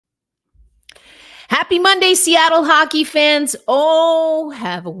Happy Monday, Seattle hockey fans. Oh,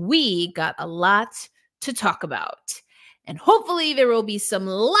 have we got a lot to talk about. And hopefully there will be some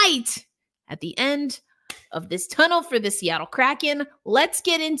light at the end of this tunnel for the Seattle Kraken. Let's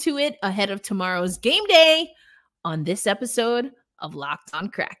get into it ahead of tomorrow's game day on this episode of Locked On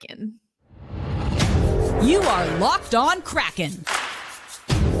Kraken. You are Locked On Kraken,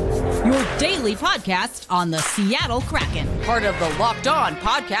 your daily podcast on the Seattle Kraken, part of the Locked On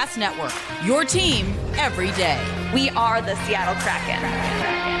Podcast Network, your team every day. We are the Seattle Kraken.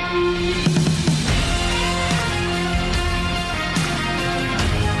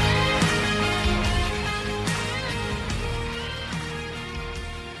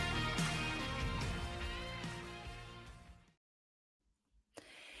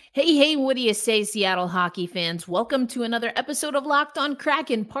 Hey, what do you say, Seattle hockey fans? Welcome to another episode of Locked On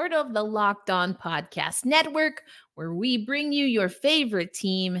Kraken, part of the Locked On Podcast Network, where we bring you your favorite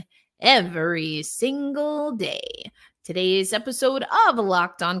team every single day. Today's episode of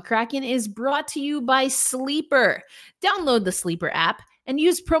Locked On Kraken is brought to you by Sleeper. Download the Sleeper app and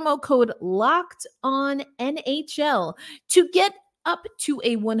use promo code LOCKEDONNHL to get up to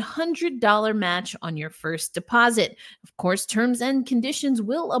a $100 match on your first deposit. Of course, terms and conditions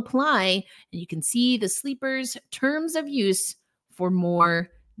will apply, and you can see the Sleeper's terms of use for more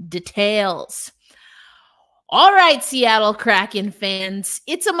details. All right, Seattle Kraken fans,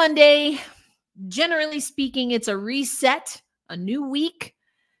 it's a Monday. Generally speaking, it's a reset, a new week.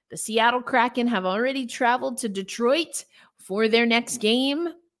 The Seattle Kraken have already traveled to Detroit for their next game.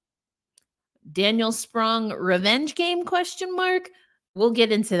 Daniel Sprong revenge game, question mark. We'll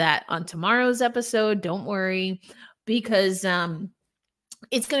get into that on tomorrow's episode. Don't worry, because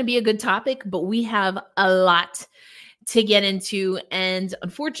it's going to be a good topic, but we have a lot to get into. And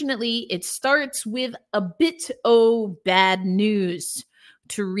unfortunately, it starts with a bit of bad news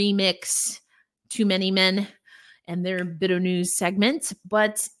to remix Too Many Men and their bit of news segment.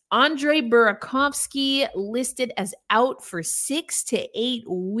 But Andre Burakovsky listed as out for 6 to 8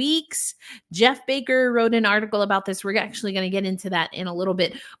 weeks. Geoff Baker wrote an article about this. We're actually going to get into that in a little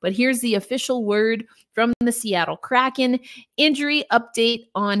bit. But here's the official word from the Seattle Kraken. Injury update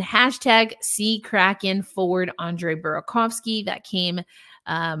on hashtag #SeaKraken forward Andre Burakovsky. That came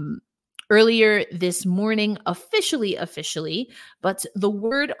earlier this morning, officially. But the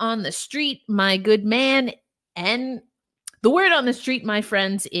word on the street, my good man, and the word on the street, my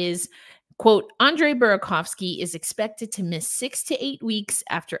friends, is, quote, Andre Burakovsky is expected to miss 6 to 8 weeks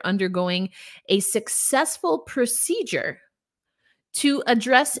after undergoing a successful procedure to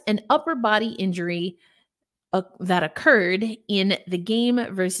address an upper body injury that occurred in the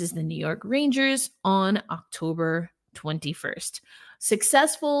game versus the New York Rangers on October 21st.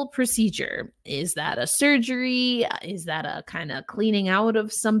 Successful procedure. Is that a surgery? Is that a kind of cleaning out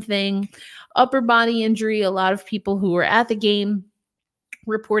of something? Upper body injury. A lot of people who were at the game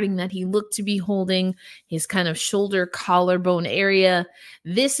reporting that he looked to be holding his kind of shoulder collarbone area.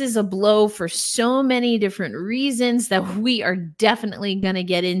 This is a blow for so many different reasons that we are definitely going to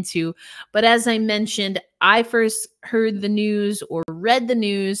get into. But as I mentioned, I first heard the news or read the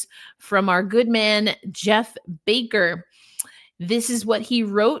news from our good man, Geoff Baker. This is what he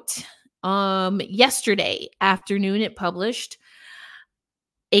wrote yesterday afternoon. It published.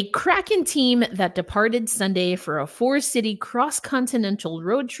 A Kraken team that departed Sunday for a 4-city cross-continental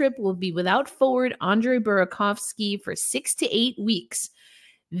road trip will be without forward Andre Burakovsky for 6 to 8 weeks.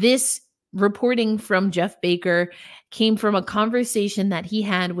 This reporting from Geoff Baker came from a conversation that he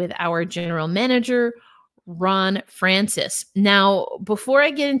had with our general manager, Ron Francis. Now, before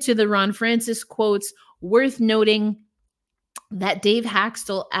I get into the Ron Francis quotes, worth noting that Dave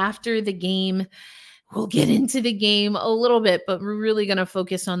Hakstol, after the game, we'll get into the game a little bit, but we're really going to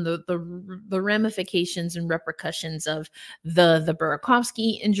focus on the ramifications and repercussions of the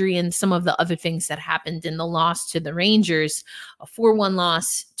Burakovsky injury and some of the other things that happened in the loss to the Rangers, a 4-1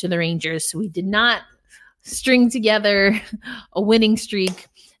 loss to the Rangers. So we did not string together a winning streak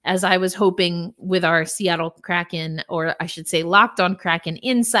as I was hoping with our Seattle Kraken, or I should say Locked On Kraken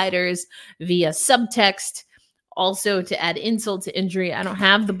insiders via SUBTEXT. Also, to add insult to injury, I don't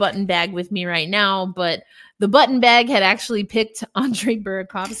have the button bag with me right now, but the button bag had actually picked Andre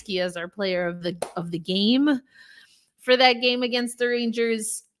Burakovsky as our player of the game for that game against the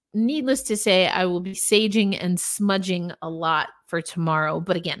Rangers. Needless to say, I will be saging and smudging a lot for tomorrow.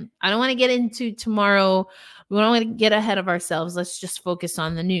 But again, I don't want to get into tomorrow. We don't want to get ahead of ourselves. Let's just focus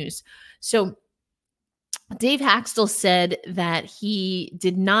on the news. So Dave Hakstol said that he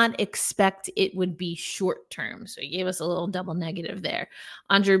did not expect it would be short term. So he gave us a little double negative there.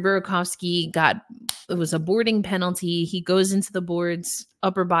 Andre Burakovsky it was a boarding penalty. He goes into the boards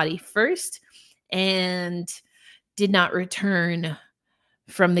upper body first, and did not return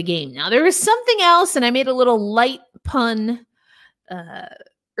from the game. Now, there was something else, and I made a little light pun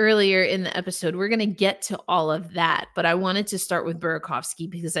earlier in the episode. We're going to get to all of that, but I wanted to start with Burakovsky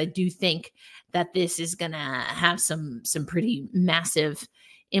because I do think that this is going to have some pretty massive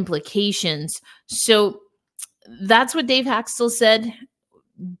implications. So that's what Dave Hakstol said.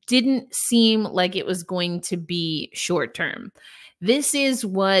 Didn't seem like it was going to be short term. This is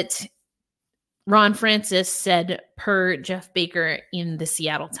what Ron Francis said per Geoff Baker in the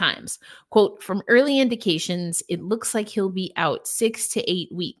Seattle Times. Quote, "From early indications, it looks like he'll be out 6 to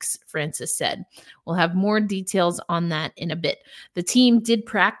 8 weeks," Francis said. We'll have more details on that in a bit. The team did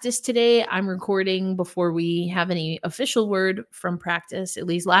practice today. I'm recording before we have any official word from practice. At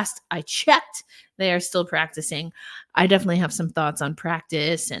least last I checked, they are still practicing. I definitely have some thoughts on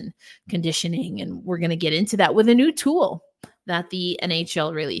practice and conditioning, and we're going to get into that with a new tool that the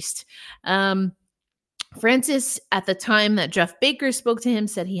NHL released. Francis, at the time that Geoff Baker spoke to him,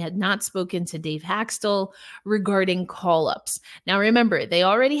 said he had not spoken to Dave Hakstol regarding call-ups. Now, remember, they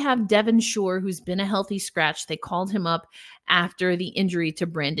already have Devon Shore, who's been a healthy scratch. They called him up after the injury to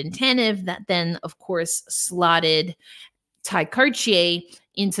Brandon Tanev that then, of course, slotted Ty Cartier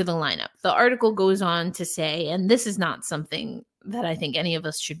into the lineup. The article goes on to say, and this is not something that I think any of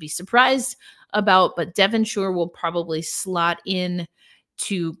us should be surprised about, but Devon Shore will probably slot in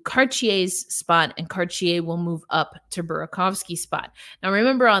to Cartier's spot, and Cartier will move up to Burakovsky's spot. Now,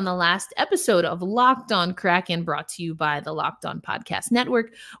 remember, on the last episode of Locked On Kraken, brought to you by the Locked On Podcast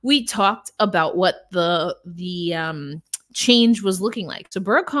Network, we talked about what the change was looking like. So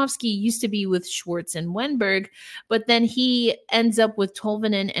Burakovsky used to be with Schwartz and Wenberg, but then he ends up with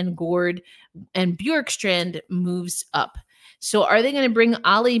Tolvanen and Gord, and Bjorkstrand moves up. So are they going to bring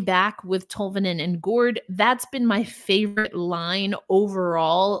Ali back with Tolvanen and Gord? That's been my favorite line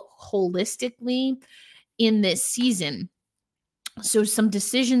overall, holistically, in this season. So some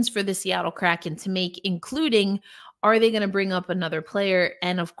decisions for the Seattle Kraken to make, including, are they going to bring up another player?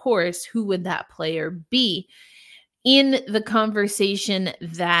 And of course, who would that player be? In the conversation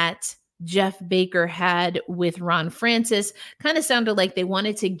that Geoff Baker had with Ron Francis, kind of sounded like they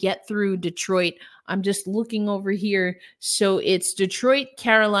wanted to get through Detroit. I'm just looking over here. So it's Detroit,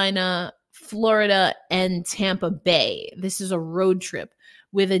 Carolina, Florida, and Tampa Bay. This is a road trip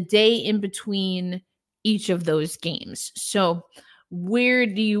with a day in between each of those games. So where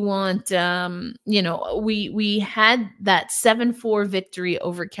do you want, we had that 7-4 victory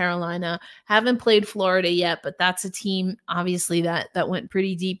over Carolina. Haven't played Florida yet, but that's a team, obviously, that went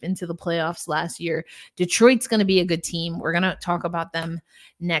pretty deep into the playoffs last year. Detroit's going to be a good team. We're going to talk about them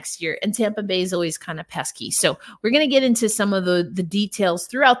next year. And Tampa Bay is always kind of pesky. So we're going to get into some of the details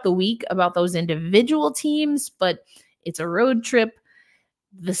throughout the week about those individual teams, but it's a road trip.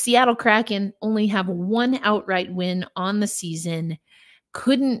 The Seattle Kraken only have one outright win on the season.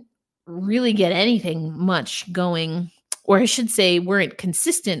 Couldn't really get anything much going, or I should say weren't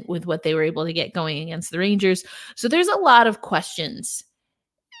consistent with what they were able to get going against the Rangers. So there's a lot of questions.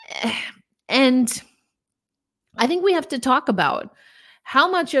 And I think we have to talk about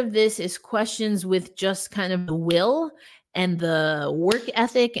how much of this is questions with just kind of the will and the work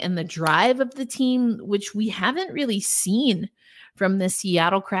ethic and the drive of the team, which we haven't really seen from the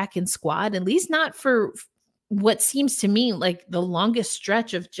Seattle Kraken squad, at least not for what seems to me like the longest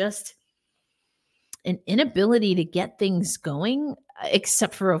stretch of just an inability to get things going,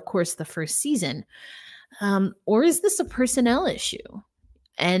 except for, of course, the first season. Or is this a personnel issue?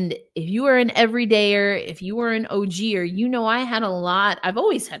 And if you are an everydayer, if you are an OGer, I've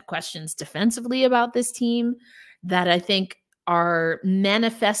always had questions defensively about this team that I think are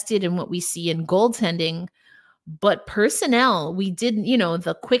manifested in what we see in goaltending. But personnel, we didn't,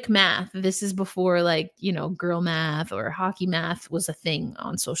 the quick math, this is before girl math or hockey math was a thing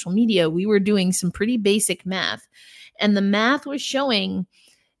on social media. We were doing some pretty basic math, and the math was showing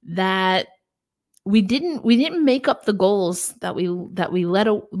that we didn't make up the goals that we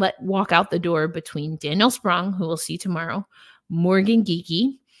let walk out the door between Daniel Sprong, who we'll see tomorrow, Morgan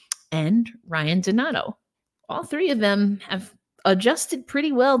Geekie, and Ryan Donato. All three of them have adjusted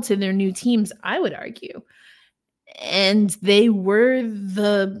pretty well to their new teams, I would argue. And they were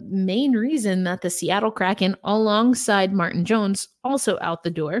the main reason that the Seattle Kraken, alongside Martin Jones, also out the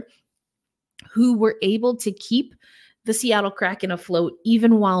door, who were able to keep the Seattle Kraken afloat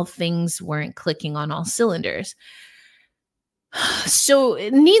even while things weren't clicking on all cylinders. So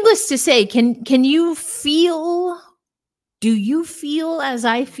needless to say, can you feel, do you feel as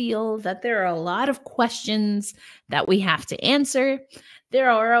I feel that there are a lot of questions that we have to answer? There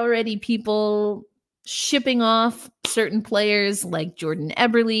are already people shipping off certain players like Jordan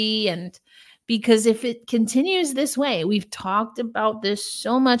Eberle and because if it continues this way, we've talked about this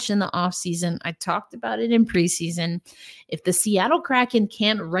so much in the offseason. I talked about it in preseason. If the Seattle Kraken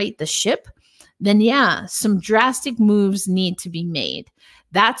can't right the ship, then yeah, some drastic moves need to be made.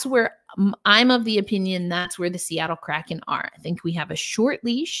 That's where I'm of the opinion that's where the Seattle Kraken are. I think we have a short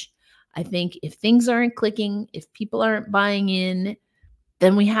leash. I think if things aren't clicking, if people aren't buying in,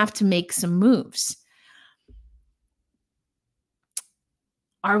 then we have to make some moves.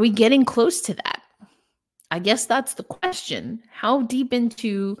 Are we getting close to that? I guess that's the question. How deep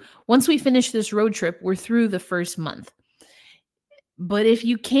into, once we finish this road trip, we're through the first month. But if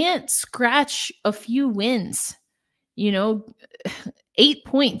you can't scratch a few wins, 8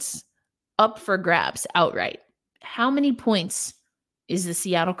 points up for grabs outright. How many points is the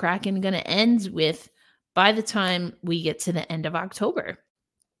Seattle Kraken going to end with by the time we get to the end of October?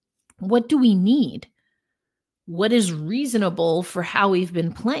 What do we need? What is reasonable for how we've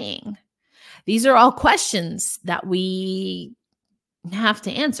been playing? These are all questions that we have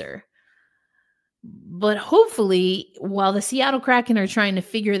to answer. But hopefully, while the Seattle Kraken are trying to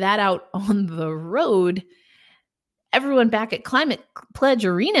figure that out on the road, everyone back at Climate Pledge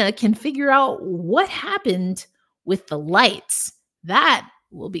Arena can figure out what happened with the lights. That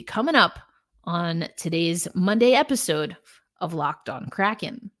will be coming up on today's Monday episode of Locked On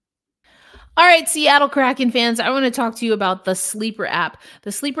Kraken. All right, Seattle Kraken fans, I want to talk to you about the Sleeper app.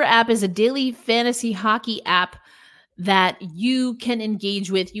 The Sleeper app is a daily fantasy hockey app that you can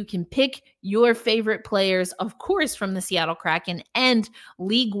engage with. You can pick your favorite players, of course, from the Seattle Kraken and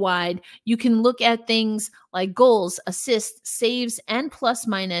league-wide. You can look at things like goals, assists, saves, and plus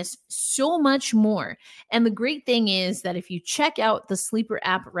minus, so much more. And the great thing is that if you check out the Sleeper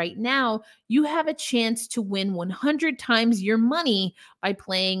app right now, you have a chance to win 100 times your money by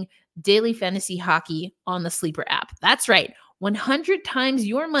playing daily fantasy hockey on the Sleeper app. That's right, 100 times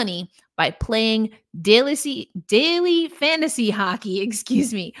your money by playing daily fantasy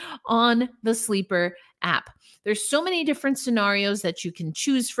hockey, on the Sleeper app. There's so many different scenarios that you can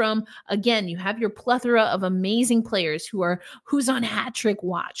choose from. Again, you have your plethora of amazing players who's on hat trick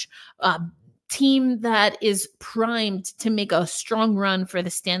watch, team that is primed to make a strong run for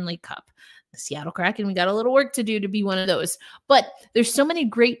the Stanley Cup. The Seattle Kraken, we got a little work to do to be one of those. But there's so many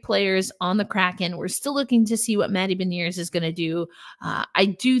great players on the Kraken. We're still looking to see what Matty Beniers is going to do.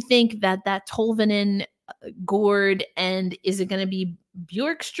 I do think that Tolvanen, Gord, and is it going to be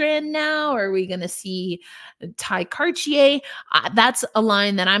Bjorkstrand now? Or are we going to see Ty Cartier? That's a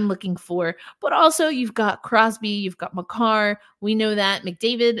line that I'm looking for. But also you've got Crosby, you've got Makar. We know that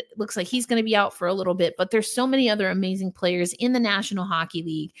McDavid looks like he's going to be out for a little bit, but there's so many other amazing players in the National Hockey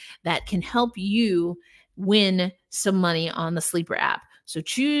League that can help you win some money on the Sleeper app. So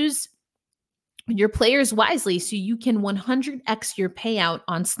choose your players wisely so you can 100x your payout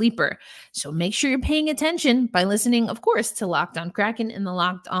on Sleeper. So make sure you're paying attention by listening, of course, to Locked On Kraken and the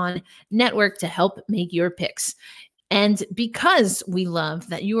Locked On Network to help make your picks. And because we love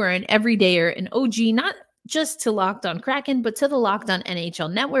that you are an everydayer, an OG, not just to Locked On Kraken, but to the Locked On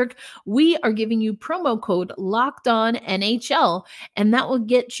NHL Network, we are giving you promo code Locked On NHL, and that will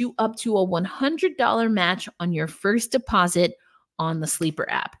get you up to a $100 match on your first deposit on the Sleeper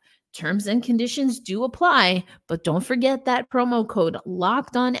app. Terms and conditions do apply, but don't forget that promo code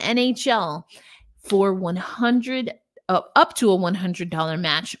Locked On NHL for up to a $100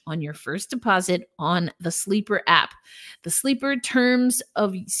 match on your first deposit on the Sleeper app. The Sleeper terms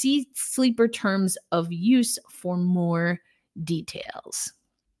of use for more details.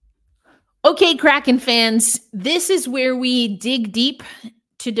 Okay, Kraken fans, this is where we dig deep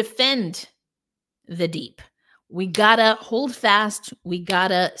to defend the deep. We gotta hold fast. We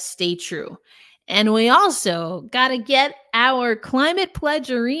gotta stay true. And we also gotta get our Climate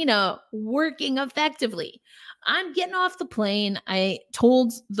Pledge Arena working effectively. I'm getting off the plane. I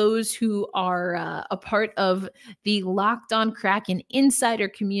told those who are a part of the Locked On Kraken Insider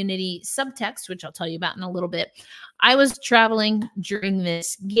Community SUBTEXT, which I'll tell you about in a little bit. I was traveling during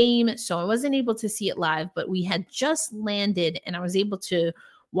this game, so I wasn't able to see it live, but we had just landed and I was able to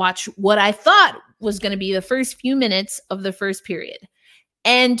watch what I thought was going to be the first few minutes of the first period.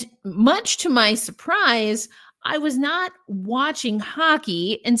 And much to my surprise, I was not watching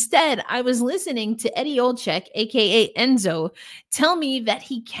hockey. Instead, I was listening to Eddie Olczyk, aka Enzo, tell me that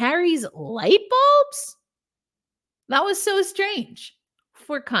he carries light bulbs. That was so strange.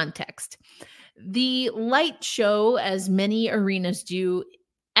 For context, the light show, as many arenas do,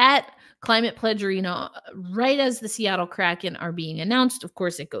 at Climate Pledge Arena, right as the Seattle Kraken are being announced, of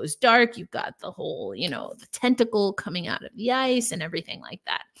course, it goes dark. You've got the whole, the tentacle coming out of the ice and everything like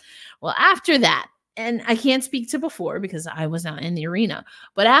that. Well, after that, and I can't speak to before because I was not in the arena,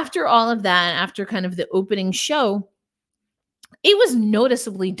 but after all of that, after kind of the opening show, it was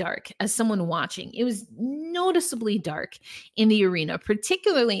noticeably dark as someone watching. It was noticeably dark in the arena,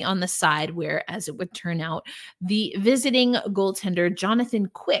 particularly on the side where, as it would turn out, the visiting goaltender, Jonathan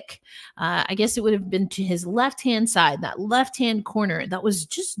Quick, I guess it would have been to his left-hand side, that left-hand corner, that was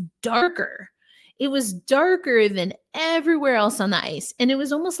just darker. It was darker than everywhere else on the ice. And it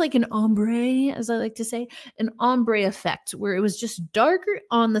was almost like an ombre, as I like to say, an ombre effect, where it was just darker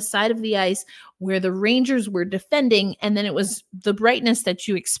on the side of the ice where the Rangers were defending. And then it was the brightness that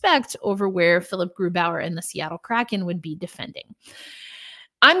you expect over where Philip Grubauer and the Seattle Kraken would be defending.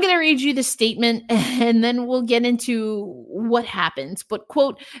 I'm going to read you the statement and then we'll get into what happened. But,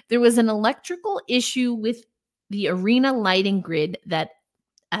 quote, there was an electrical issue with the arena lighting grid that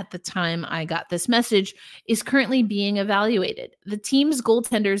at the time I got this message, is currently being evaluated. The team's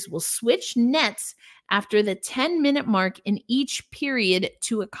goaltenders will switch nets after the 10-minute mark in each period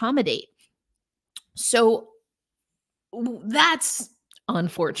to accommodate. So that's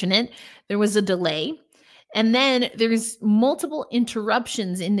unfortunate. There was a delay. And then there's multiple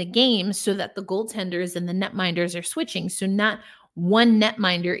interruptions in the game so that the goaltenders and the netminders are switching. So not one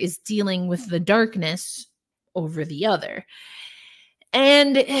netminder is dealing with the darkness over the other.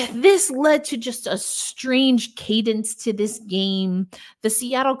 And this led to just a strange cadence to this game. The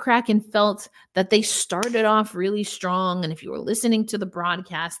Seattle Kraken felt that they started off really strong. And if you were listening to the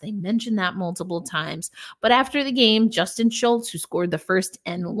broadcast, they mentioned that multiple times. But after the game, Justin Schultz, who scored the first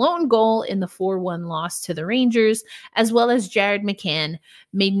and lone goal in the 4-1 loss to the Rangers, as well as Jared McCann,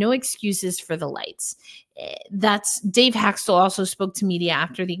 made no excuses for the lights. That's Dave Hakstol also spoke to media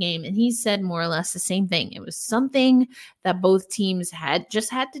after the game, and he said more or less the same thing. It was something that both teams had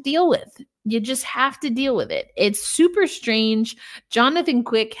to deal with. You just have to deal with it. It's super strange. Jonathan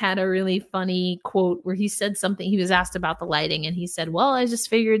Quick had a really funny quote where he said something. He was asked about the lighting, and he said, well, I just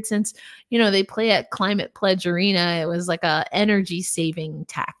figured since, they play at Climate Pledge Arena, it was like a energy saving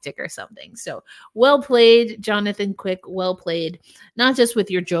tactic or something. So well played, Jonathan Quick. Well played, not just with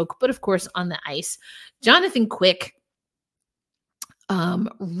your joke, but of course on the ice. Jonathan Quick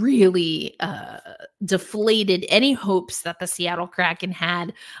really deflated any hopes that the Seattle Kraken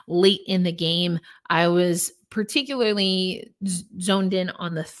had late in the game. I was particularly zoned in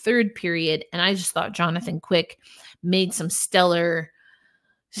on the third period, and I just thought Jonathan Quick made some stellar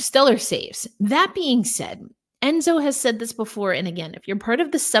saves. That being said, Enzo has said this before, and again, if you're part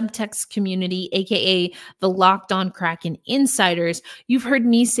of the SUBTEXT community, aka the Locked On Kraken Insiders, you've heard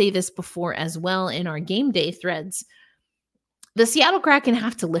me say this before as well in our game day threads. The Seattle Kraken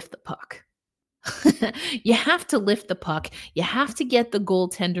have to lift the puck. You have to lift the puck. You have to get the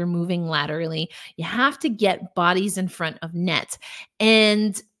goaltender moving laterally. You have to get bodies in front of net.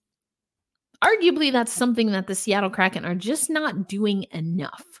 And arguably, that's something that the Seattle Kraken are just not doing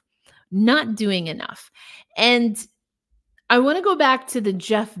enough. Not doing enough. And I want to go back to the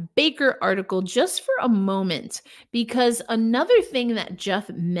Geoff Baker article just for a moment, because another thing that Geoff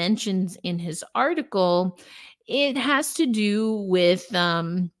mentions in his article, it has to do with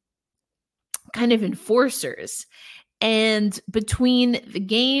kind of enforcers. And between the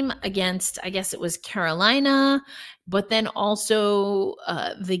game against, I guess it was Carolina, but then also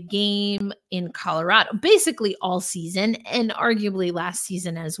the game in Colorado, basically all season and arguably last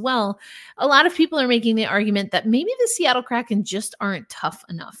season as well, a lot of people are making the argument that maybe the Seattle Kraken just aren't tough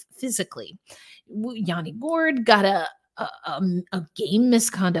enough physically. Yanni Gourde got a game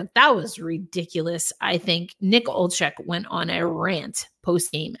misconduct. That was ridiculous. I think Nick Olczyk went on a rant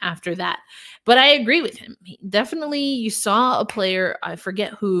post-game after that. But I agree with him. Definitely, you saw a player, I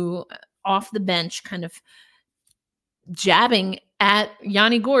forget who, off the bench kind of jabbing at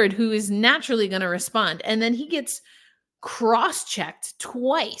Yanni Gourde, who is naturally going to respond. And then he gets cross-checked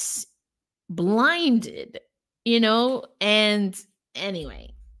twice, blinded, and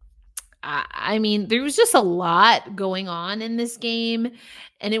anyway. I mean, there was just a lot going on in this game,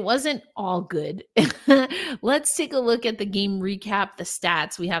 and it wasn't all good. Let's take a look at the game recap, the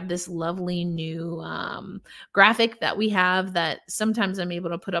stats. We have this lovely new graphic that we have that sometimes I'm able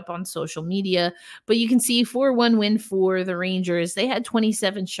to put up on social media, but you can see 4-1 win for the Rangers. They had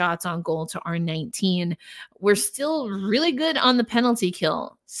 27 shots on goal to our 19. We're still really good on the penalty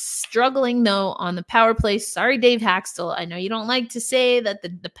kill. Struggling, though, on the power play. Sorry, Dave Hakstol. I know you don't like to say that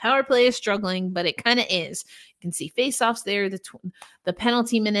the power play is struggling, but it kind of is. You can see faceoffs there. The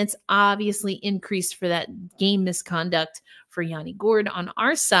penalty minutes obviously increased for that game misconduct for Yanni Gourde on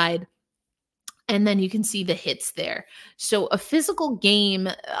our side. And then you can see the hits there. So a physical game,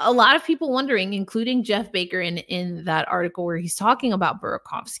 a lot of people wondering, including Geoff Baker in that article where he's talking about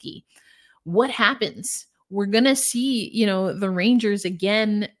Burakovsky. what happens? We're going to see, the Rangers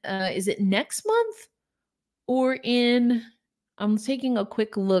again. Is it next month or I'm taking a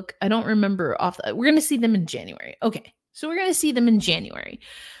quick look. I don't remember we're going to see them in January. Okay. So we're going to see them in January.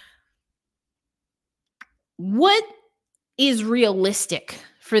 What is realistic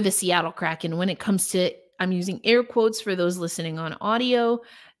for the Seattle Kraken when it comes to, I'm using air quotes for those listening on audio,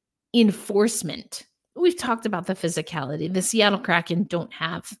 enforcement? We've talked about the physicality. The Seattle Kraken don't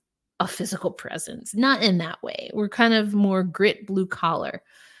have a physical presence, not in that way. We're kind of more grit, blue collar.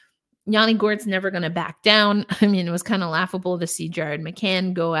 Yanni Gourde's never going to back down. I mean, it was kind of laughable to see Jared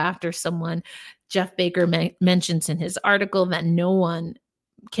McCann go after someone. Geoff Baker mentions in his article that no one,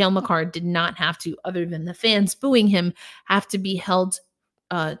 Cale Makar did not have to, other than the fans booing him, have to be held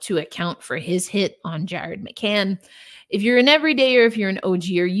to account for his hit on Jared McCann. If you're an everydayer, if you're an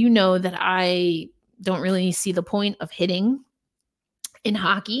OGer, you know that I don't really see the point of hitting in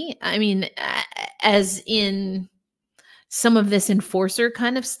hockey. I mean, as in some of this enforcer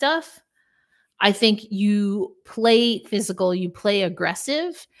kind of stuff, I think you play physical, you play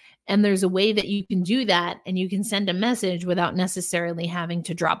aggressive, and there's a way that you can do that and you can send a message without necessarily having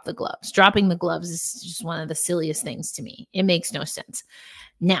to drop the gloves. Dropping the gloves is just one of the silliest things to me. It makes no sense.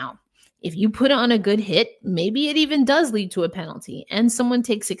 Now, if you put on a good hit, maybe it even does lead to a penalty and someone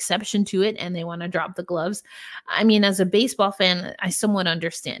takes exception to it and they want to drop the gloves. I mean, as a baseball fan, I somewhat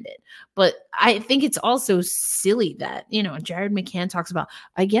understand it, but I think it's also silly that, Jared McCann talks about,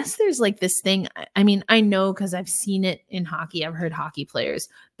 I guess there's like this thing. I mean, I know because I've seen it in hockey. I've heard hockey players,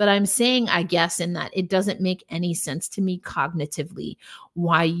 but I'm saying, I guess, in that it doesn't make any sense to me cognitively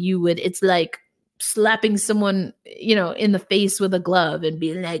why you would, it's like slapping someone, in the face with a glove and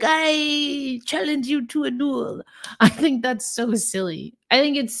being like, I challenge you to a duel. I think that's so silly. I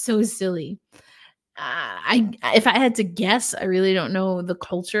think it's so silly. If I had to guess, I really don't know the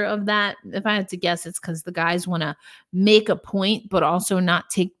culture of that. If I had to guess, it's because the guys want to make a point, but also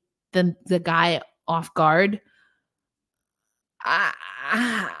not take the guy off guard.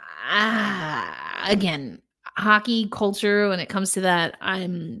 Again, hockey culture, when it comes to that,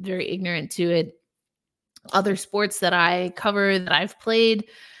 I'm very ignorant to it. Other sports that I cover, that I've played,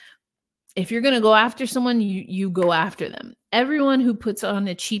 if you're going to go after someone, you go after them. Everyone who puts on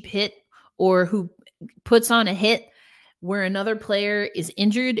a cheap hit or who puts on a hit where another player is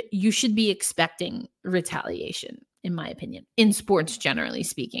injured, you should be expecting retaliation, in my opinion, in sports, generally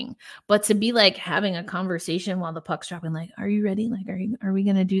speaking. But to be like having a conversation while the puck's dropping, like, are you ready? Like, are we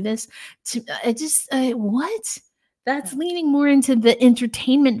going to do this? What? That's leaning more into the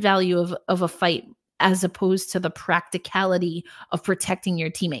entertainment value of a fight, as opposed to the practicality of protecting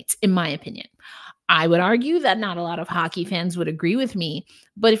your teammates, in my opinion. I would argue that not a lot of hockey fans would agree with me,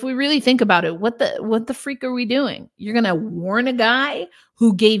 but if we really think about it, what the freak are we doing? You're going to warn a guy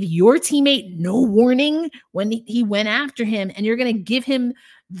who gave your teammate no warning when he went after him, and you're going to give him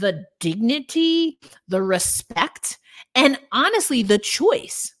the dignity, the respect, and honestly, the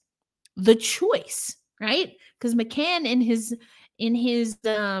choice, right? Because McCann in his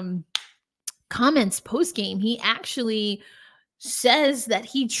comments post-game, he actually says that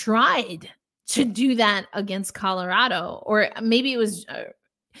he tried to do that against Colorado, or maybe it was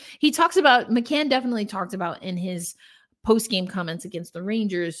McCann definitely talked about in his post-game comments against the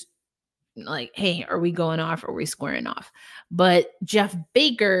Rangers, like, hey, are we going off? Or are we squaring off? But Geoff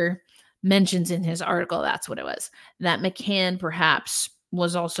Baker mentions in his article, that's what it was, that McCann perhaps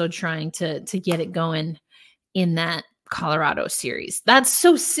was also trying to get it going in that Colorado series. That's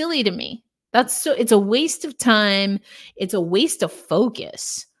so silly to me. It's a waste of time. It's a waste of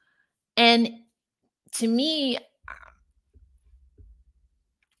focus. And to me,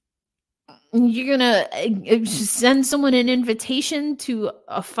 you're going to send someone an invitation to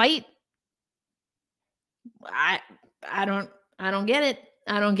a fight. I don't get it.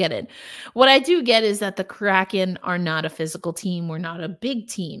 I don't get it. What I do get is that the Kraken are not a physical team. We're not a big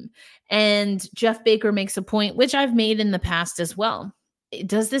team. And Geoff Baker makes a point, which I've made in the past as well.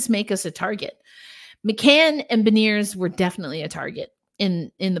 Does this make us a target? McCann and Beniers were definitely a target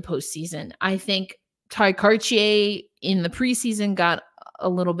in the postseason. I think Ty Cartier in the preseason got a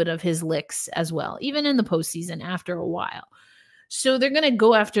little bit of his licks as well, even in the postseason after a while. So they're going to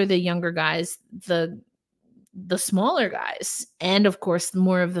go after the younger guys, the smaller guys, and of course,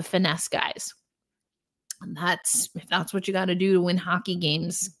 more of the finesse guys. And if that's what you got to do to win hockey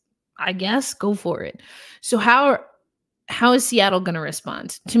games, I guess, go for it. So how is Seattle going to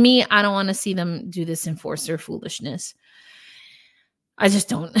respond? To me, I don't want to see them do this enforcer foolishness. I just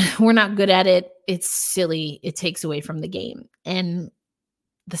don't. We're not good at it. It's silly. It takes away from the game. And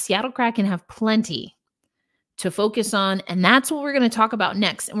the Seattle Kraken have plenty to focus on. And that's what we're going to talk about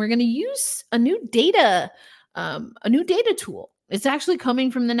next. And we're going to use a new data tool. It's actually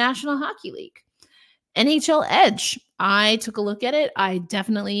coming from the National Hockey League. NHL Edge. I took a look at it. I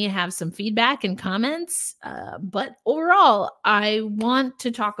definitely have some feedback and comments. But overall, I want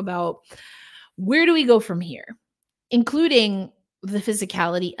to talk about where do we go from here, including the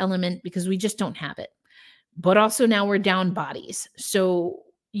physicality element, because we just don't have it. But also now we're down bodies. So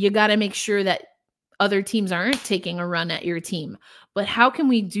you got to make sure that other teams aren't taking a run at your team. But how can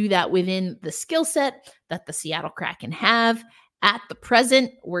we do that within the skill set that the Seattle Kraken have at the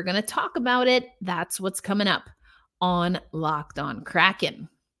present? We're going to talk about it. That's what's coming up on Locked On Kraken.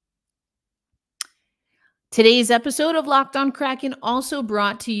 Today's episode of Locked On Kraken also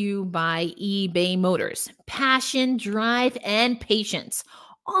brought to you by eBay Motors. Passion, drive, and patience.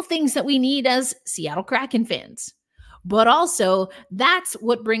 All things that we need as Seattle Kraken fans. But also, that's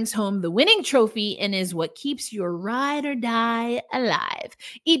what brings home the winning trophy and is what keeps your ride or die alive.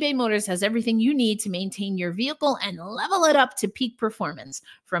 eBay Motors has everything you need to maintain your vehicle and level it up to peak performance.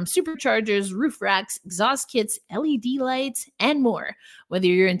 From superchargers, roof racks, exhaust kits, LED lights, and more. Whether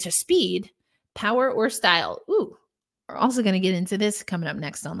you're into speed, power, or style. Ooh, we're also going to get into this coming up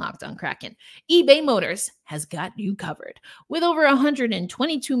next on Locked On Kraken. eBay Motors has got you covered. With over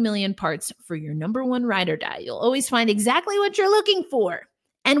 122 million parts for your number one ride or die, you'll always find exactly what you're looking for.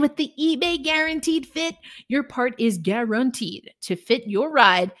 And with the eBay Guaranteed Fit, your part is guaranteed to fit your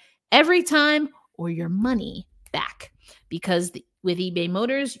ride every time or your money back. Because with eBay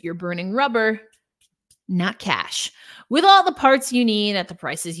Motors, you're burning rubber, not cash. With all the parts you need at the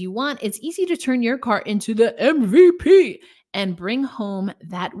prices you want, it's easy to turn your car into the MVP and bring home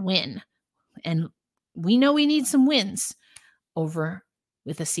that win. And we know we need some wins over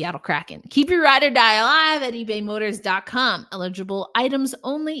with the Seattle Kraken. Keep your ride or die alive at ebaymotors.com. Eligible items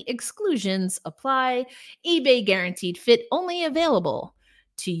only. Exclusions apply. eBay Guaranteed Fit only available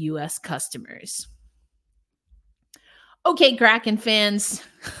to U.S. customers. Okay, Kraken fans.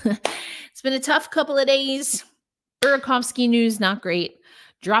 It's been a tough couple of days. Burakovsky news, not great.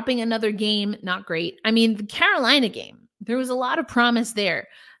 Dropping another game, not great. I mean, the Carolina game, there was a lot of promise there.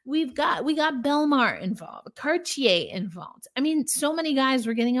 We got Belmar involved, Cartier involved. I mean, so many guys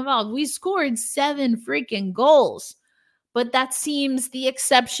were getting involved. We scored 7 freaking goals, but that seems the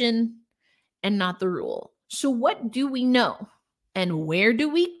exception and not the rule. So what do we know? And where do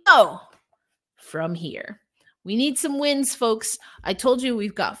we go from here? We need some wins, folks. I told you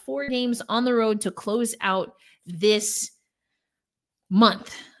we've got 4 games on the road to close out this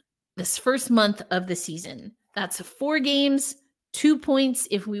month, this first month of the season. That's 4 games, 2 points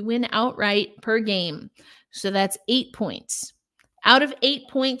if we win outright per game. So that's 8 points. Out of 8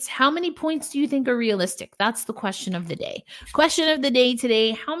 points, how many points do you think are realistic? That's the question of the day. Question of the day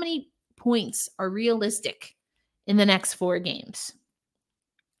today, how many points are realistic in the next 4 games?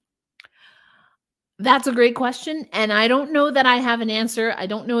 That's a great question, and I don't know that I have an answer. I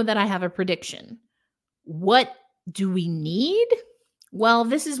don't know that I have a prediction. What do we need? Well,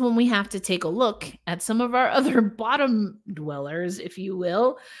 this is when we have to take a look at some of our other bottom dwellers, if you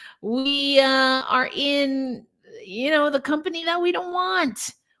will. We are in, the company that we don't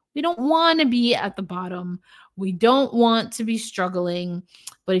want. We don't want to be at the bottom. We don't want to be struggling.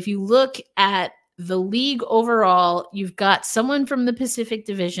 But if you look at the league overall, you've got someone from the Pacific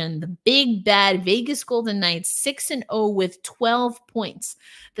Division, the big bad Vegas Golden Knights, 6-0 with 12 points.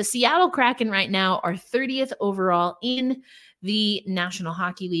 The Seattle Kraken right now are 30th overall in the National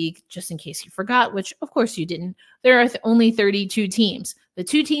Hockey League, just in case you forgot, which of course you didn't. There are only 32 teams. The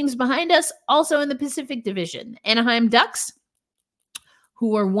 2 teams behind us also in the Pacific Division, Anaheim Ducks,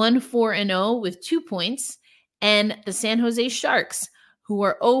 who are 1-4-0 with 2 points, and the San Jose Sharks, who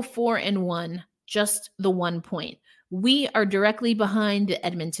are 0-4-1, just the 1 point. We are directly behind the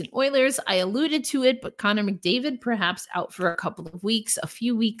Edmonton Oilers. I alluded to it, but Connor McDavid perhaps out for a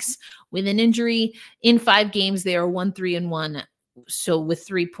few weeks with an injury. In 5 games, they are 1-3-1, so with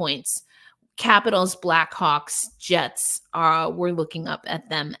 3 points. Capitals, Blackhawks, Jets, we're looking up at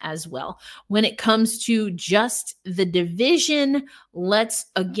them as well. When it comes to just the division, let's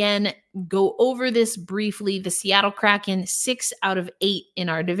again go over this briefly. The Seattle Kraken, 6 out of 8 in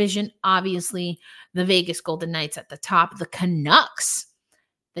our division. Obviously, the Vegas Golden Knights at the top. The Canucks,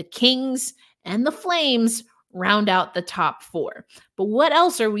 the Kings, and the Flames round out the top 4. But what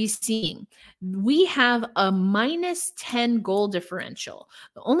else are we seeing? We have a -10 goal differential.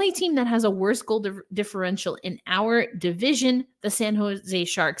 The only team that has a worse goal differential in our division, the San Jose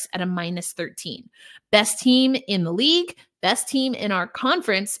Sharks, at a -13. Best team in the league, Best team in our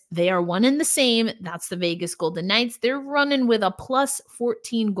conference, they are one and the same. That's the Vegas Golden Knights. They're running with a plus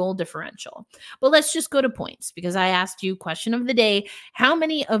 14 goal differential. But let's just go to points, because I asked you question of the day, how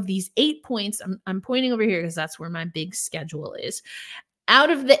many of these 8 points, I'm pointing over here because that's where my big schedule is,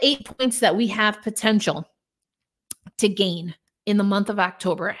 out of the 8 points that we have potential to gain in the month of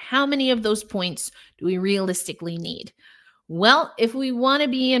October, how many of those points do we realistically need? Well, if we want to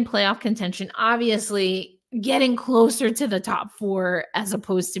be in playoff contention, obviously getting closer to the top 4 as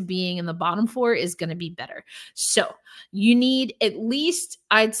opposed to being in the bottom 4 is going to be better. So you need at least,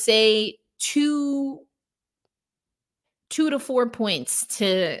 I'd say, 2 to 4 points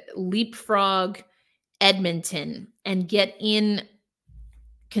to leapfrog Edmonton and get in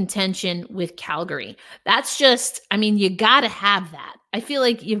contention with Calgary. That's just, I mean, you got to have that. I feel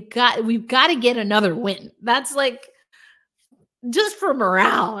like we've got to get another win. That's like, just for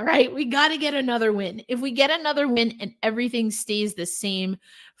morale, right? We got to get another win. If we get another win and everything stays the same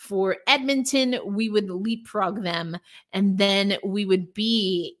for Edmonton, we would leapfrog them, and then we would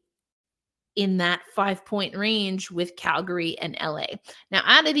be in that 5-point range with Calgary and LA. Now,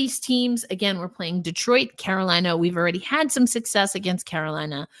 out of these teams, again, we're playing Detroit, Carolina. We've already had some success against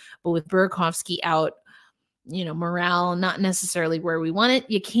Carolina, but with Burakovsky out, morale not necessarily where we want it.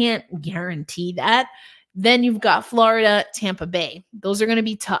 You can't guarantee that. Then you've got Florida, Tampa Bay. Those are going to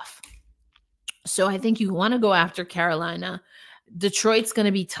be tough. So I think you want to go after Carolina. Detroit's going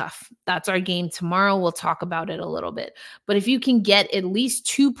to be tough. That's our game tomorrow. We'll talk about it a little bit. But if you can get at least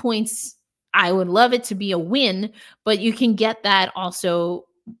 2 points, I would love it to be a win, but you can get that also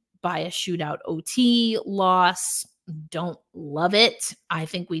by a shootout OT loss. Don't love it. I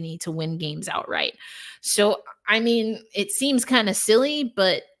think we need to win games outright. So, I mean, it seems kind of silly,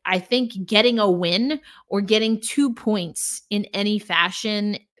 but I think getting a win or getting 2 points in any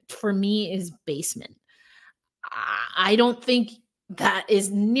fashion for me is basement. I don't think that is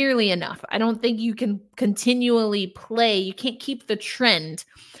nearly enough. I don't think you can continually play. You can't keep the trend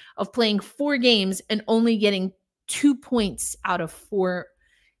of playing 4 games and only getting 2 points out of 4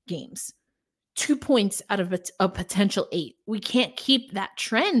 games. 2 points out of a potential 8. We can't keep that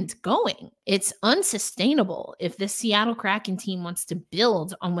trend going. It's unsustainable if the Seattle Kraken team wants to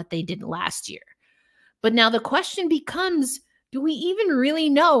build on what they did last year. But now the question becomes, do we even really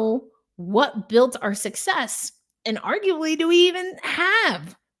know what built our success? And arguably, do we even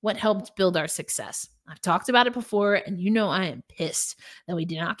have what helped build our success? I've talked about it before, and I am pissed that we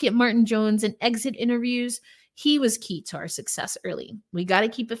did not get Martin Jones in exit interviews. He was key to our success early. We got to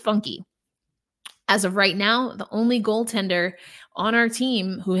keep it funky. As of right now, the only goaltender on our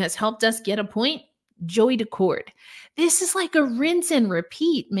team who has helped us get a point, Joey Daccord. This is like a rinse and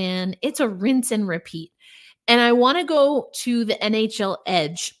repeat, man. It's a rinse and repeat. And I want to go to the NHL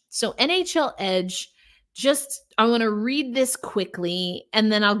Edge. So NHL Edge, I want to read this quickly, and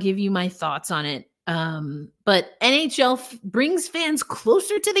then I'll give you my thoughts on it. But NHL brings fans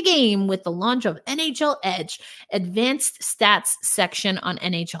closer to the game with the launch of NHL Edge, advanced stats section on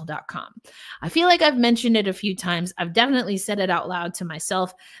NHL.com. I feel like I've mentioned it a few times. I've definitely said it out loud to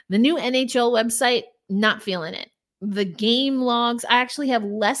myself. The new NHL website, not feeling it. The game logs, I actually have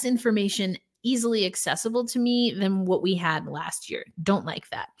less information easily accessible to me than what we had last year. Don't like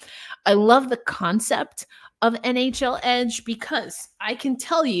that. I love the concept of NHL Edge because I can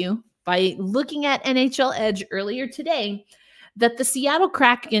tell you by looking at NHL Edge earlier today that the Seattle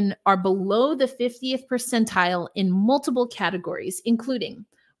Kraken are below the 50th percentile in multiple categories, including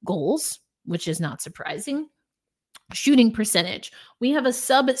goals, which is not surprising, shooting percentage. We have a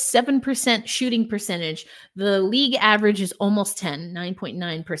sub 7% shooting percentage. The league average is almost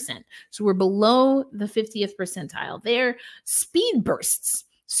 9.9%. So we're below the 50th percentile there. Speed bursts.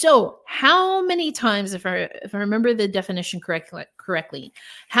 So how many times, if I remember the definition correctly,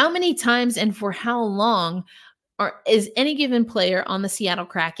 how many times and for how long is any given player on the Seattle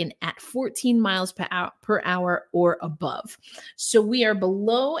Kraken at 14 miles per hour or above? So we are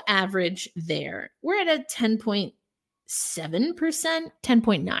below average there. We're at a 10.7%,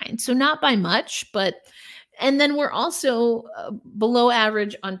 10.9. So not by much, and then we're also below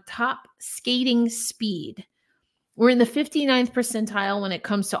average on top skating speed. We're in the 59th percentile when it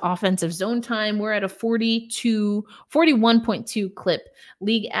comes to offensive zone time. We're at a 41.2 clip.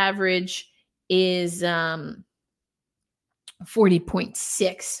 League average is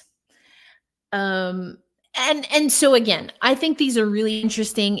 40.6. And so again, I think these are really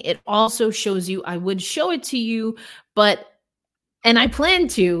interesting. It also shows you, I would show it to you, and I plan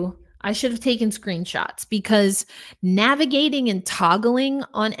to, I should have taken screenshots because navigating and toggling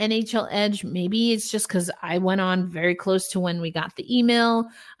on NHL Edge, maybe it's just because I went on very close to when we got the email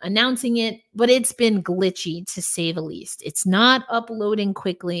announcing it. but it's been glitchy to say the least. It's not uploading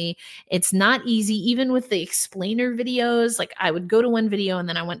quickly. It's not easy. Even with the explainer videos, like I would go to one video and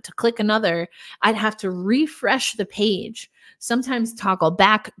then I went to click another. I'd have to refresh the page. Sometimes toggle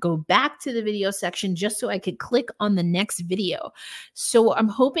back, go back to the video section just so I could click on the next video. So I'm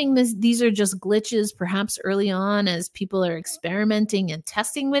hoping these are just glitches, perhaps early on as people are experimenting and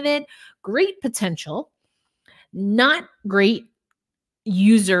testing with it. Great potential, not great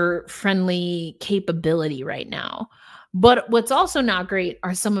user-friendly capability right now. But what's also not great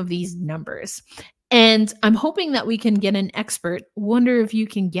are some of these numbers. And I'm hoping that we can get an expert. Wonder if you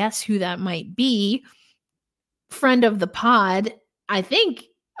can guess who that might be. Friend of the pod, I think,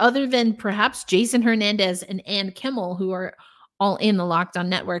 other than perhaps Jason Hernandez and Ann Kimmel, who are all in the Locked On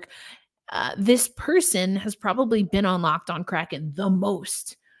Network, this person has probably been on Locked On Kraken the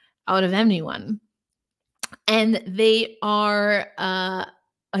most out of anyone. And they are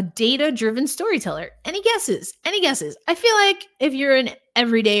a data-driven storyteller. Any guesses? Any guesses? I feel like if you're an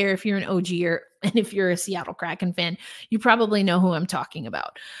everyday or if you're an OG and if you're a Seattle Kraken fan, you probably know who I'm talking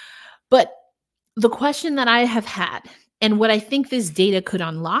about. But the question that I have had and what I think this data could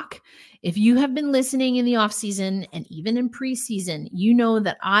unlock, if you have been listening in the offseason and even in preseason, you know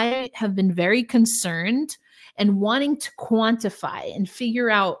that I have been very concerned and wanting to quantify and figure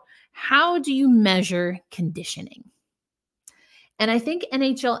out how do you measure conditioning. And I think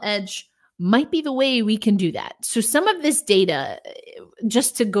NHL Edge might be the way we can do that. So some of this data,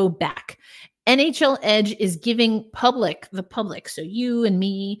 just to go back, NHL Edge is giving the public, so you and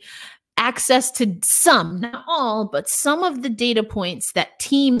me, access to some, not all, but some of the data points that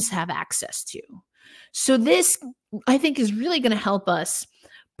teams have access to. So this, I think, is really going to help us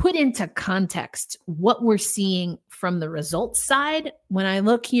put into context what we're seeing from the results side. When I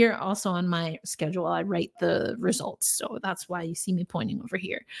look here, also on my schedule, I write the results. So that's why you see me pointing over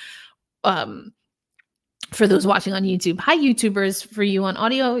here. For those watching on YouTube, hi YouTubers. For you on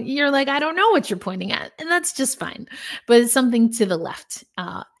audio, you're like, I don't know what you're pointing at. And that's just fine. But it's something to the left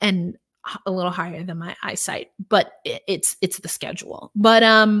and a little higher than my eyesight, but it's the schedule. But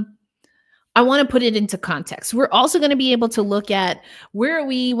I want to put it into context. We're also going to be able to look at where are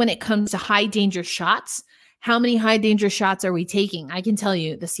we when it comes to high danger shots. How many high danger shots are we taking? I can tell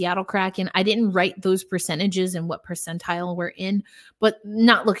you the Seattle Kraken, I didn't write those percentages and what percentile we're in, but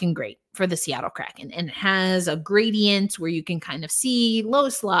not looking great for the Seattle Kraken. And it has a gradient where you can kind of see low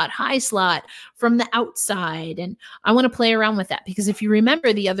slot, high slot from the outside. And I want to play around with that because if you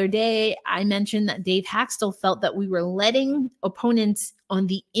remember the other day, I mentioned that Dave Hakstol felt that we were letting opponents on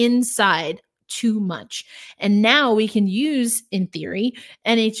the inside too much. And now we can use, in theory,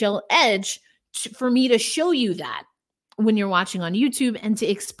 NHL Edge for me to show you that when you're watching on YouTube and to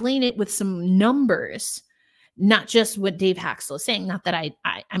explain it with some numbers, not just what Dave Hakstol is saying. Not that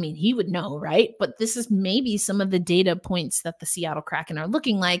I mean, he would know, right? But this is maybe some of the data points that the Seattle Kraken are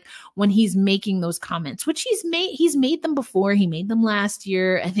looking like when he's making those comments, which he's made them before. He made them last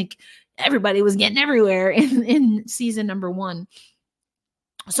year. I think everybody was getting everywhere in season number 1.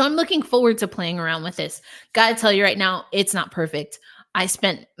 So I'm looking forward to playing around with this. Gotta tell you right now, it's not perfect. I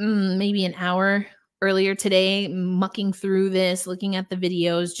spent maybe an hour earlier today mucking through this, looking at the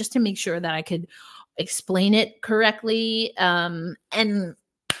videos just to make sure that I could explain it correctly, and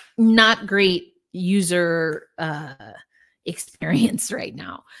not great user experience right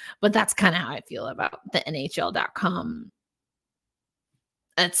now. But that's kind of how I feel about the NHL.com.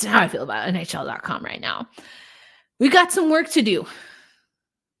 That's how I feel about NHL.com right now. We've got some work to do.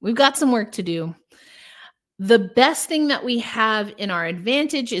 The best thing that we have in our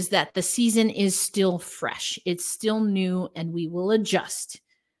advantage is that the season is still fresh. It's still new, and we will adjust.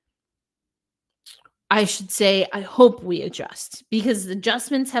 I should say, I hope we adjust because the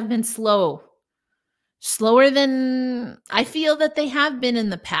adjustments have been slower than I feel that they have been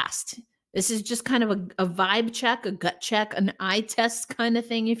in the past. This is just kind of a vibe check, a gut check, an eye test kind of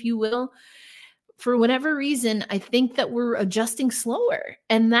thing, if you will. For whatever reason, I think that we're adjusting slower.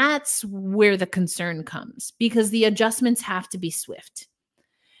 And that's where the concern comes because the adjustments have to be swift.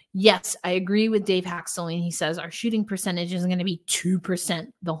 Yes, I agree with Dave Hakstol. And he says our shooting percentage is going to be 2%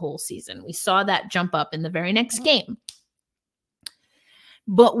 the whole season. We saw that jump up in the very next game.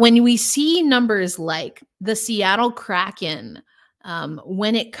 But when we see numbers like the Seattle Kraken,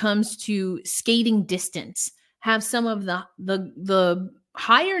 when it comes to skating distance, have some of the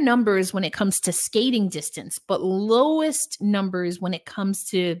higher numbers when it comes to skating distance, but lowest numbers when it comes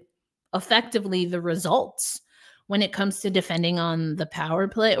to effectively the results, when it comes to defending on the power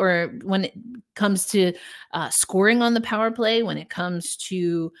play, or when it comes to scoring on the power play, when it comes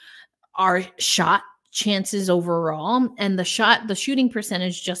to our shot chances overall. And the shooting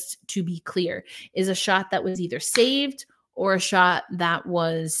percentage, just to be clear, is a shot that was either saved or a shot that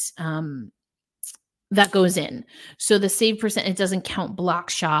was that goes in. So the save percent, it doesn't count block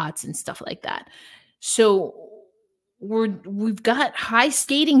shots and stuff like that. So we've got high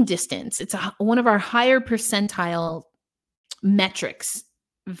skating distance. It's one of our higher percentile metrics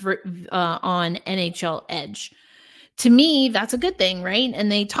on NHL Edge. To me, that's a good thing, right?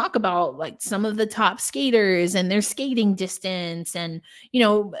 And they talk about like some of the top skaters and their skating distance. And,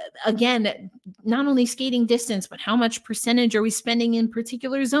 again, not only skating distance, but how much percentage are we spending in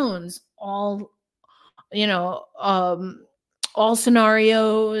particular zones? All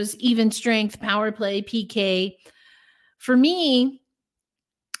scenarios, even strength, power play, PK. For me,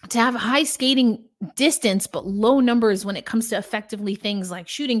 to have high skating distance, but low numbers when it comes to effectively things like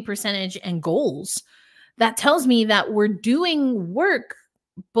shooting percentage and goals, that tells me that we're doing work,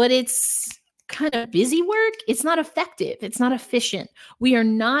 but it's kind of busy work. It's not effective. It's not efficient. We are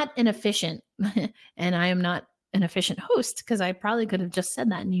not an efficient, and I am not an efficient host, because I probably could have just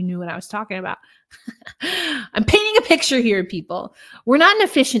said that and you knew what I was talking about. I'm painting a picture here, people. We're not an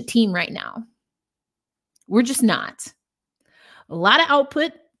efficient team right now. We're just not. A lot of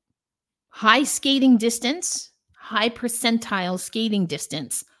output, high skating distance, high percentile skating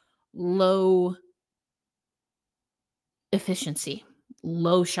distance, low efficiency,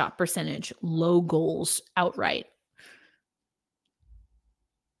 low shot percentage, low goals outright.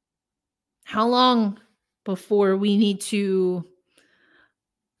 How long before we need to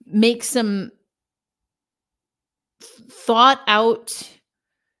make some thought out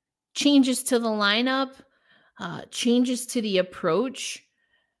changes to the lineup, changes to the approach,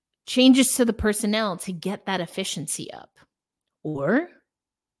 changes to the personnel to get that efficiency up? Or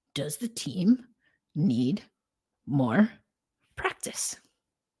does the team need more practice?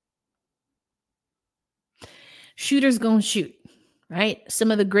 Shooters gonna shoot, right? Some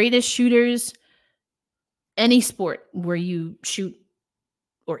of the greatest shooters, any sport where you shoot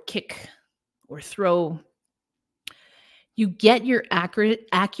or kick or throw, you get your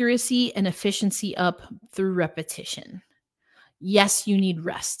accuracy and efficiency up through repetition. Yes, you need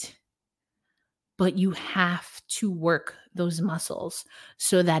rest, but you have to work those muscles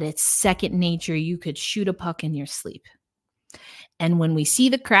so that it's second nature. You could shoot a puck in your sleep. And when we see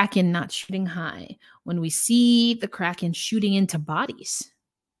the Kraken not shooting high, when we see the Kraken shooting into bodies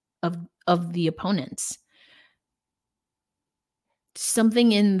of the opponents,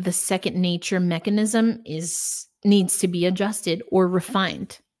 something in the second nature mechanism needs to be adjusted or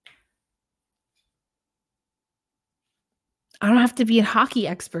refined. I don't have to be a hockey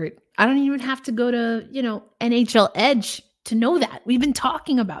expert. I don't even have to go to, NHL Edge to know that. We've been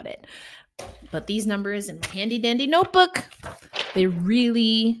talking about it. But these numbers in my handy dandy notebook, they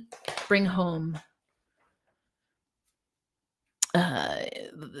really bring home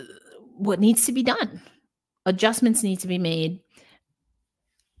what needs to be done. Adjustments need to be made.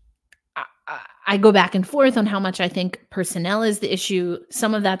 I go back and forth on how much I think personnel is the issue.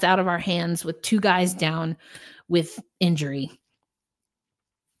 Some of that's out of our hands with 2 guys down with injury.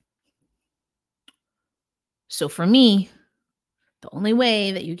 So for me, the only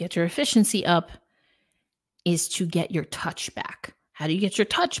way that you get your efficiency up is to get your touch back. How do you get your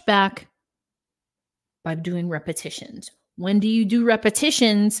touch back? By doing repetitions. When do you do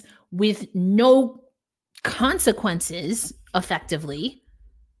repetitions with no consequences effectively?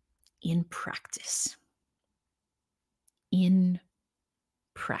 In practice. In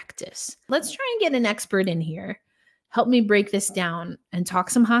practice. Let's try and get an expert in here. Help me break this down and talk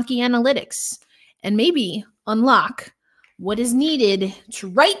some hockey analytics and maybe unlock what is needed to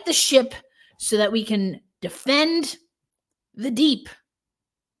right the ship so that we can defend the deep.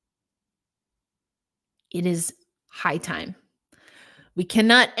 It is high time. We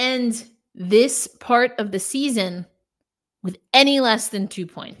cannot end this part of the season with any less than 2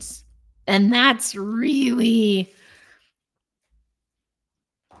 points. And that's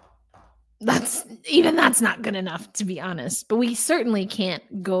not good enough, to be honest. But we certainly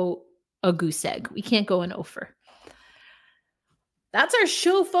can't go a goose egg. We can't go an offer. That's our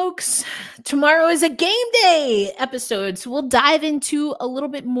show, folks. Tomorrow is a game day episode, so we'll dive into a little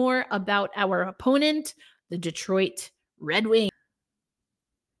bit more about our opponent, the Detroit Red Wings.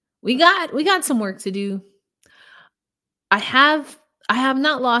 We got some work to do. I have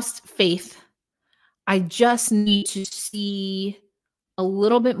not lost faith. I just need to see a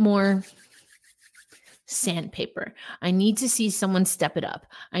little bit more sandpaper. I need to see someone step it up.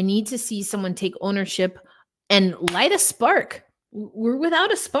 I need to see someone take ownership and light a spark. We're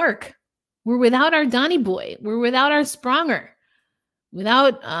without a spark. We're without our Donnie boy. We're without our Spronger.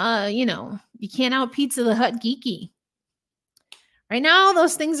 without, you can't out Pizza the Hut geeky. Right now,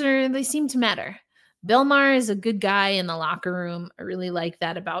 those things they seem to matter. Belmar is a good guy in the locker room. I really like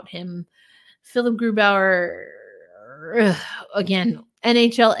that about him. Philip Grubauer, again,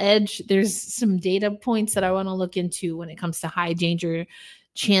 NHL Edge. There's some data points that I want to look into when it comes to high danger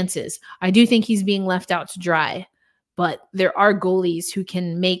chances. I do think he's being left out to dry, but there are goalies who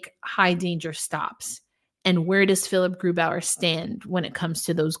can make high danger stops. And where does Philip Grubauer stand when it comes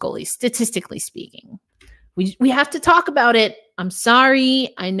to those goalies, statistically speaking? We have to talk about it. I'm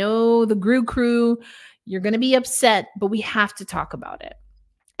sorry. I know the Gru crew, you're going to be upset, but we have to talk about it.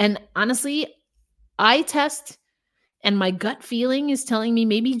 And honestly, eye test and my gut feeling is telling me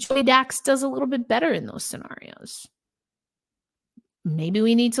maybe Joey Dax does a little bit better in those scenarios. Maybe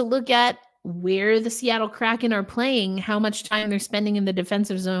we need to look at where the Seattle Kraken are playing, how much time they're spending in the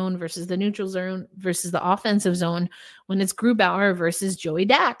defensive zone versus the neutral zone versus the offensive zone when it's Grubauer versus Joey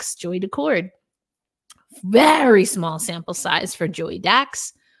Dax, Joey Decord. Very small sample size for Joey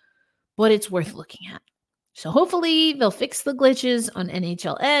Dax, but it's worth looking at. So hopefully they'll fix the glitches on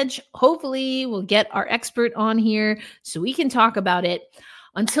NHL Edge. Hopefully we'll get our expert on here so we can talk about it.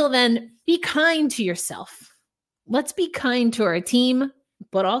 Until then, be kind to yourself. Let's be kind to our team,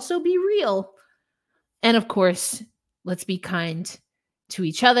 but also be real. And of course, let's be kind to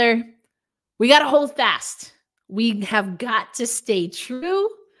each other. We got to hold fast. We have got to stay true.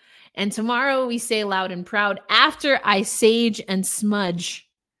 And tomorrow we say loud and proud, after I sage and smudge,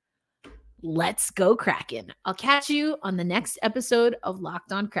 let's go Kraken. I'll catch you on the next episode of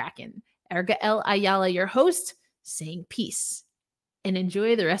Locked On Kraken. Erica L. Ayala, your host, saying peace and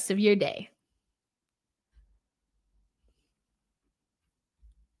enjoy the rest of your day.